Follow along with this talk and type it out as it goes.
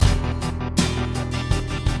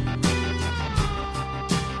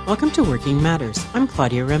Welcome to Working Matters. I'm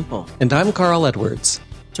Claudia Rempel. And I'm Carl Edwards.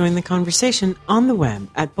 Join the conversation on the web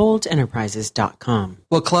at boldenterprises.com.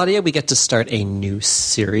 Well, Claudia, we get to start a new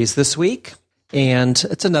series this week, and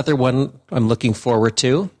it's another one I'm looking forward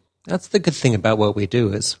to. That's the good thing about what we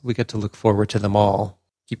do is we get to look forward to them all.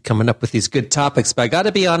 Keep coming up with these good topics, but I got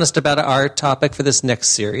to be honest about our topic for this next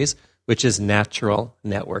series, which is natural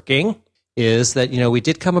networking, is that, we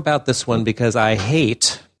did come about this one because I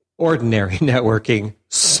hate ordinary networking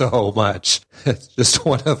so much. It's just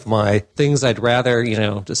one of my things I'd rather,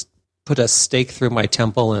 just put a stake through my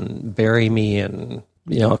temple and bury me in,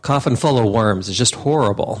 a coffin full of worms. It's just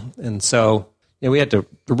horrible. And so, we had to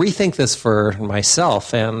rethink this for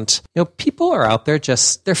myself. And, people are out there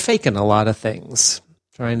they're faking a lot of things,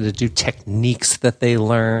 trying to do techniques that they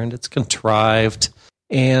learned. It's contrived.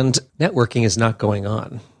 And networking is not going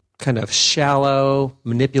on. Kind of shallow,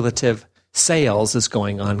 manipulative sales is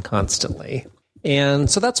going on constantly. And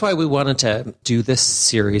so that's why we wanted to do this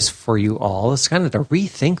series for you all. It's kind of to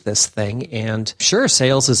rethink this thing. And sure,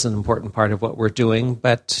 sales is an important part of what we're doing.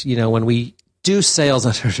 But, when we do sales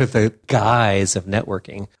under the guise of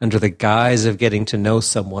networking, under the guise of getting to know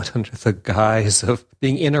someone, under the guise of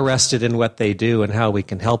being interested in what they do and how we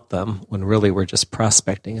can help them, when really we're just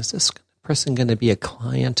prospecting, is this person going to be a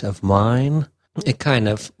client of mine? It kind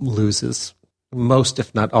of loses most,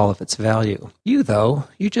 if not all, of its value. You, though,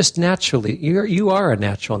 you just naturally, you are a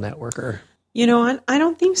natural networker. I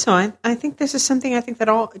don't think so. I think this is something that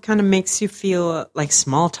all kind of makes you feel like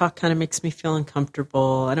small talk kind of makes me feel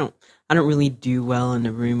uncomfortable. I don't really do well in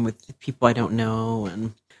a room with people I don't know.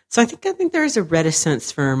 And so I think there is a reticence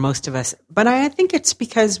for most of us. But I think it's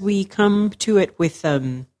because we come to it with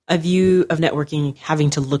a view of networking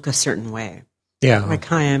having to look a certain way. Yeah. Like,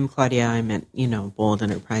 hi, I'm Claudia. I'm at, Bold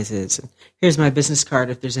Enterprises. And here's my business card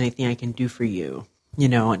if there's anything I can do for you,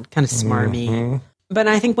 and kind of smarmy. Mm-hmm. But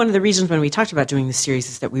I think one of the reasons when we talked about doing this series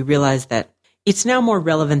is that we realized that it's now more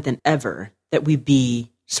relevant than ever that we be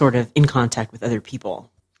sort of in contact with other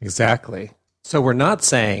people. Exactly. So we're not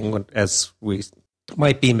saying, as we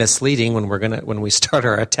might be misleading when we start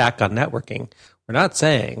our attack on networking, we're not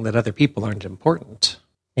saying that other people aren't important.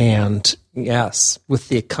 And yes, with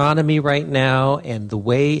the economy right now and the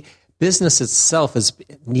way business itself is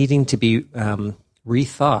needing to be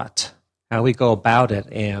rethought, how we go about it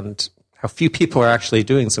and how few people are actually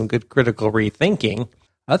doing some good critical rethinking,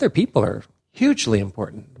 other people are hugely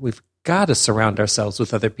important. We've got to surround ourselves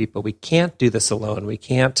with other people. We can't do this alone. We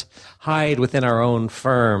can't hide within our own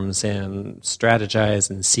firms and strategize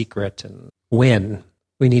in secret and win.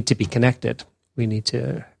 We need to be connected. We need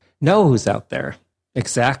to know who's out there.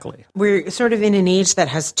 Exactly. We're sort of in an age that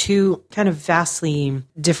has two kind of vastly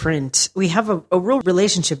different, we have a real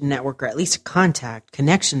relationship network, or at least a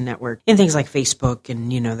connection network in things like Facebook and,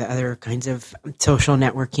 the other kinds of social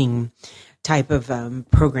networking type of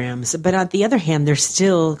programs. But on the other hand, they're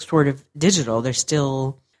still sort of digital. They're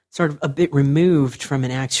still sort of a bit removed from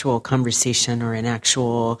an actual conversation or an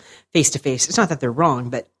actual face-to-face. It's not that they're wrong,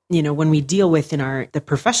 but when we deal with in the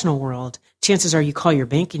professional world, chances are you call your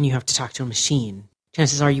bank and you have to talk to a machine.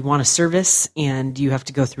 Chances are you want a service and you have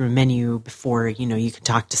to go through a menu before, you can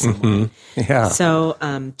talk to someone. Mm-hmm. Yeah. So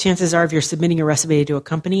chances are if you're submitting a resume to a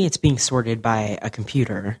company, it's being sorted by a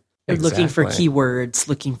computer. They're looking for keywords,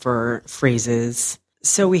 looking for phrases.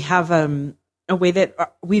 So we have a way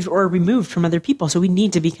that we've removed from other people. So we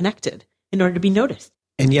need to be connected in order to be noticed.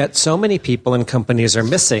 And yet so many people and companies are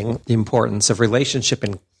missing the importance of relationship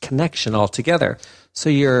and connection altogether. So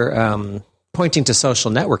you're pointing to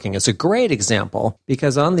social networking is a great example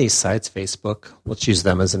because on these sites, Facebook, let's use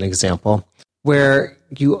them as an example, where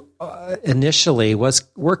you initially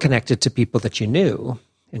were connected to people that you knew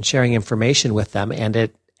and sharing information with them, and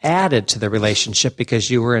it added to the relationship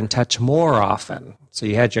because you were in touch more often. So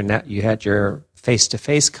you had your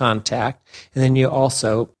face-to-face contact, and then you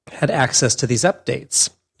also had access to these updates.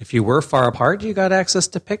 If you were far apart, you got access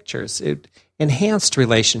to pictures. It enhanced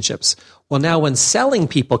relationships. Well, now when selling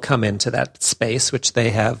people come into that space, which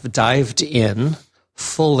they have dived in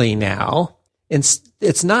fully now,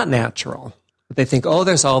 it's not natural. They think,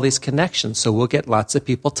 there's all these connections, so we'll get lots of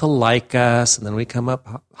people to like us, and then we come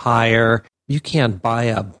up higher. You can't buy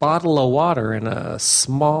a bottle of water in a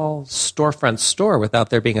small storefront store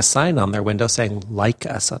without there being a sign on their window saying, like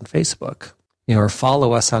us on Facebook, or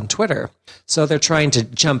follow us on Twitter. So they're trying to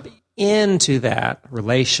jump into that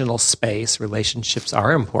relational space. Relationships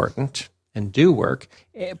are important and do work,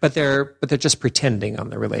 but they're just pretending on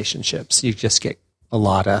the relationships. You just get a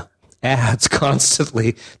lot of ads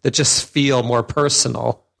constantly that just feel more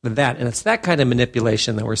personal than that. And it's that kind of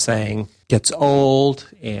manipulation that we're saying gets old,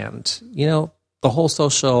 and, the whole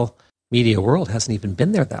social media world hasn't even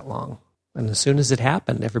been there that long. And as soon as it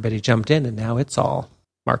happened, everybody jumped in, and now it's all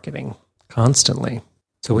marketing constantly.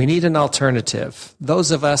 So we need an alternative.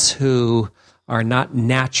 Those of us who are not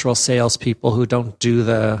natural salespeople, who don't do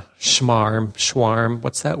the schwarm.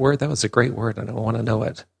 What's that word? That was a great word. I don't want to know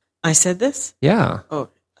it. I said this? Yeah. Oh,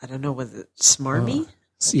 I don't know. Was it smarmy?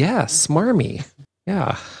 Yeah, smarmy.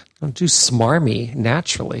 Yeah. Don't do smarmy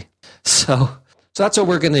naturally. So that's what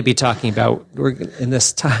we're going to be talking about. We're in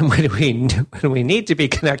this time when we need to be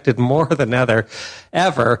connected more than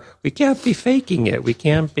ever. We can't be faking it. We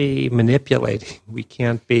can't be manipulating. We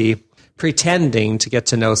can't be pretending to get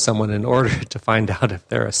to know someone in order to find out if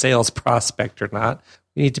they're a sales prospect or not.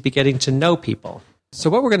 We need to be getting to know people.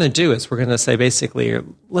 So what we're going to do is we're going to say basically,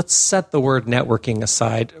 let's set the word networking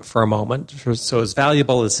aside for a moment. So as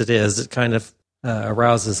valuable as it is, it kind of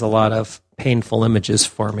arouses a lot of painful images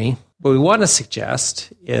for me. What we want to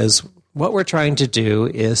suggest is what we're trying to do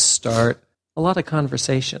is start a lot of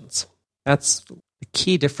conversations. That's the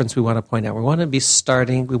key difference we want to point out. We want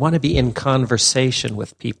to be in conversation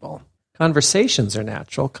with people. Conversations are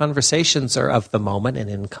natural. Conversations are of the moment and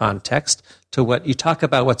in context to what you talk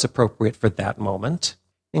about, what's appropriate for that moment.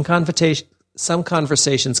 Some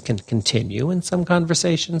conversations can continue, and some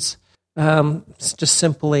conversations just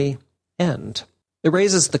simply end. It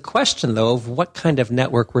raises the question, though, of what kind of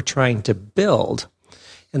network we're trying to build.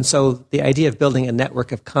 And so the idea of building a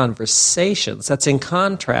network of conversations, that's in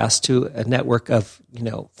contrast to a network of,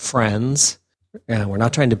 friends. We're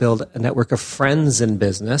not trying to build a network of friends in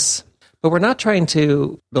business, but we're not trying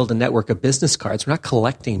to build a network of business cards. We're not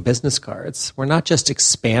collecting business cards. We're not just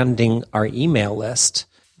expanding our email list.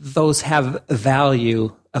 Those have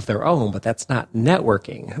value of their own, but that's not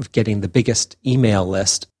networking, of getting the biggest email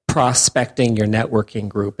list, prospecting your networking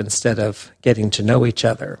group instead of getting to know each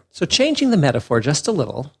other. So changing the metaphor just a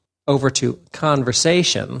little over to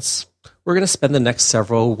conversations, we're going to spend the next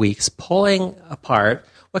several weeks pulling apart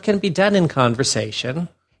what can be done in conversation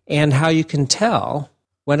and how you can tell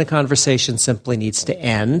when a conversation simply needs to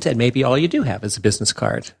end and maybe all you do have is a business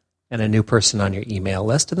card and a new person on your email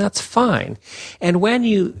list, and that's fine. And when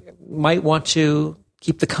you might want to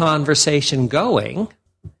keep the conversation going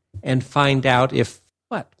and find out if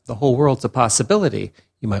the whole world's a possibility.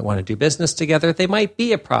 You might want to do business together. They might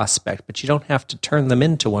be a prospect, but you don't have to turn them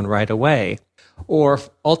into one right away. Or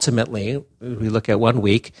ultimately, we look at 1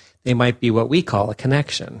 week, they might be what we call a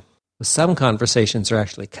connection. Some conversations are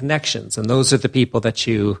actually connections, and those are the people that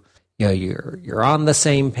you're on the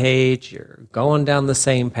same page, you're going down the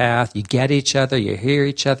same path, you get each other, you hear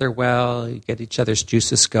each other well, you get each other's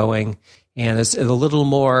juices going, and it's a little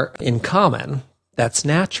more in common. That's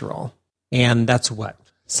natural. And that's what?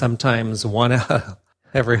 Sometimes one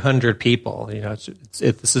every 100 people.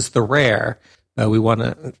 This is the rare, but we want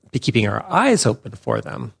to be keeping our eyes open for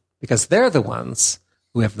them because they're the ones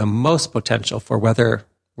who have the most potential for whether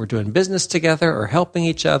we're doing business together or helping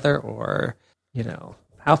each other or,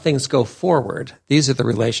 how things go forward. These are the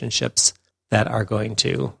relationships that are going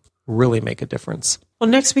to really make a difference. Well,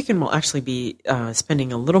 next weekend we'll actually be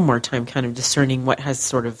spending a little more time kind of discerning what has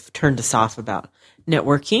sort of turned us off about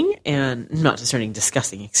networking and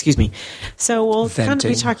discussing. So we'll kind of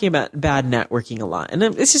be talking about bad networking a lot. And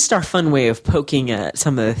it's just our fun way of poking at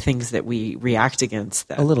some of the things that we react against.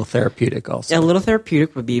 A little therapeutic also. A little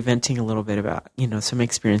therapeutic would be venting a little bit about, some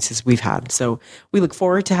experiences we've had. So we look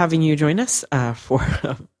forward to having you join us for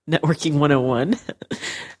Networking 101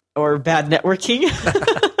 or bad networking.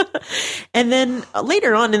 And then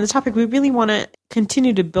later on in the topic, we really want to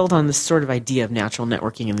continue to build on this sort of idea of natural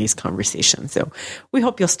networking in these conversations. So we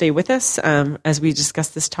hope you'll stay with us as we discuss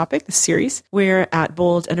this topic, this series. We're at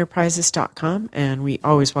boldenterprises.com, and we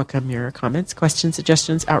always welcome your comments, questions,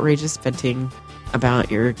 suggestions, outrages, venting about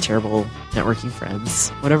your terrible networking friends,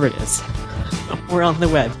 whatever it is. We're on the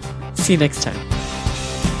web. See you next time.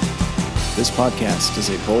 This podcast is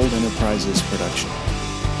a Bold Enterprises production.